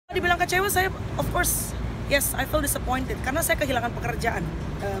Dibilang kecewa, saya of course yes, I feel disappointed karena saya kehilangan pekerjaan.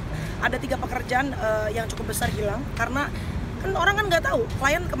 Ada 3 pekerjaan yang cukup besar hilang karena kan orang kan nggak tahu.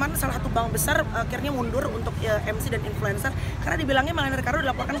 Klien kemarin salah satu bank besar akhirnya mundur untuk MC dan influencer karena dibilangnya Melanie Ricardo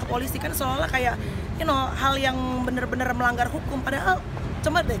dilaporkan ke polisi, kan seolah kayak hal yang benar-benar melanggar hukum, padahal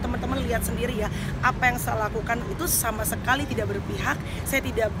coba deh teman-teman lihat sendiri ya, apa yang saya lakukan itu sama sekali tidak berpihak. Saya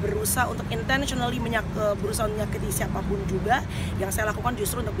tidak berusaha untuk intentionally berusaha menyakiti siapapun juga. Yang saya lakukan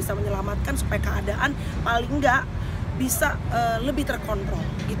justru untuk bisa menyelamatkan supaya keadaan paling enggak bisa lebih terkontrol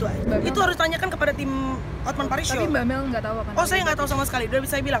gitu aja. Itu harus tanyakan kepada tim Hotman Paris Show. Tapi Mbak Mel nggak tahu kan? Oh, saya nggak tahu sama sekali. Udah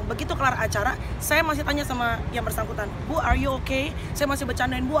bisa bilang begitu kelar acara, saya masih tanya sama yang bersangkutan, Bu, are you okay? Saya masih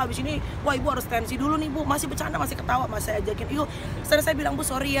bercandain, Bu, abis ini, wah ibu harus tensi dulu nih, Bu. Masih bercanda, masih ketawa, masih ajakin, yuk. Saya bilang, Bu,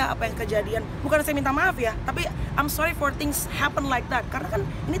 sorry ya apa yang kejadian. Bukan saya minta maaf ya, tapi I'm sorry for things happen like that. Karena kan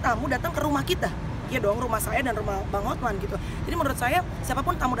ini tamu datang ke rumah kita. Ya dong, rumah saya dan rumah Bang Hotman gitu. Jadi menurut saya,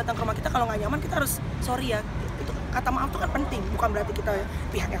 siapapun tamu datang ke rumah kita, kalau nggak nyaman kita harus sorry ya. Itu kata maaf itu kan penting, bukan berarti kita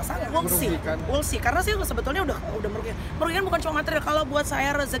pihak yang salah. We'll see. Karena sih sebetulnya udah merugikan bukan cuma material. Kalau buat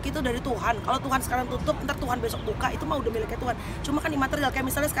saya rezeki itu dari Tuhan. Kalau Tuhan sekarang tutup, ntar Tuhan besok buka, itu mah udah miliknya Tuhan. Cuma kan di material, kayak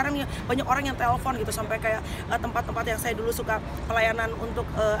misalnya sekarang ya banyak orang yang telepon gitu sampai kayak tempat-tempat yang saya dulu suka pelayanan untuk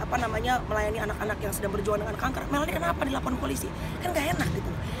melayani anak-anak yang sedang berjuang dengan kanker. Melanie kenapa dilaporkan polisi? Kan gak enak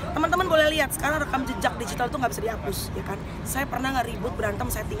gitu. Teman-teman boleh lihat sekarang rekam jejak digital itu nggak bisa dihapus, ya kan? Saya pernah nggak ribut, berantem,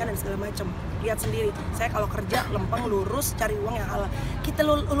 settingan dan segala macam. Lihat sendiri, saya kalau kerja lempeng lurus, cari uang yang halal. Kita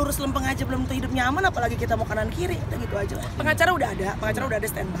lurus lempeng aja belum tentu hidup nyaman, apalagi kita mau kanan kiri, udah gitu aja. Pengacara udah ada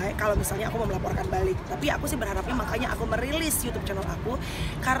standby. Kalau misalnya aku mau melaporkan balik, tapi aku sih berharapnya makanya aku merilis YouTube channel aku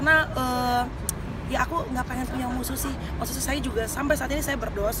karena ya aku nggak pengen punya musuh sih. Maksudnya saya juga sampai saat ini saya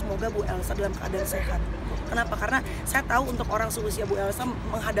berdoa semoga Bu Elsa dalam keadaan sehat. Kenapa? Karena saya tahu untuk orang seusia Bu Elsa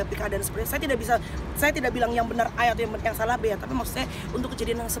menghadapi keadaan seperti itu, saya tidak bilang yang benar A atau yang salah B ya, tapi maksud saya untuk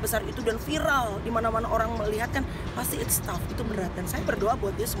kejadian yang sebesar itu dan viral di mana-mana orang melihat kan pasti it's tough, itu berat, dan saya berdoa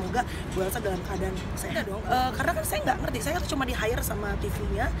buat dia semoga Bu Elsa dalam keadaan sehat dong. Karena kan saya nggak ngerti, saya tuh cuma di hire sama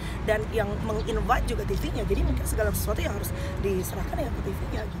TV-nya dan yang menginvite juga TV-nya, jadi mungkin segala sesuatu yang harus diserahkan ya ke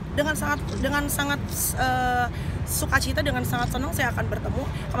TV-nya. Dengan sangat sukacita, dengan sangat senang saya akan bertemu.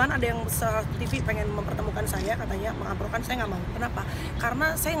 Kemarin ada yang TV pengen mempertemukan saya, katanya mengaprokan, saya nggak mau. Kenapa?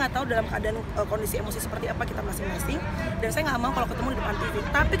 Karena saya nggak tahu dalam keadaan kondisi emosi seperti apa kita masing-masing, dan saya nggak mau kalau ketemu di depan TV.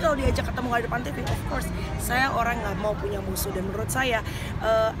 Tapi kalau diajak ketemu nggak di depan TV, of course saya orang nggak mau punya musuh. Dan menurut saya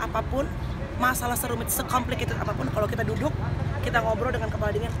apapun masalah serumit, secomplicated apapun, kalau kita duduk, kita ngobrol dengan kepala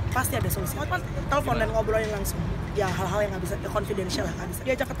dingin, pasti ada solusi. Telepon dan ngobrolin langsung. Ya hal-hal yang nggak bisa, ya confidential lah kan.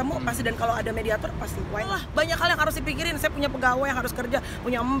 Diajak ketemu pasti, dan kalau ada mediator pasti. Wah lah, banyak hal yang harus dipikirin. Saya punya pegawai yang harus kerja,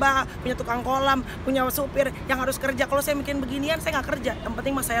 punya mbak, punya tukang kolam, punya supir yang harus kerja. Kalau saya mikirin beginian, saya nggak kerja. Yang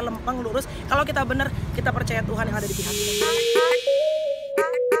penting mas saya lempeng lurus. Kalau kita benar, kita percaya Tuhan yang ada di pihak kita.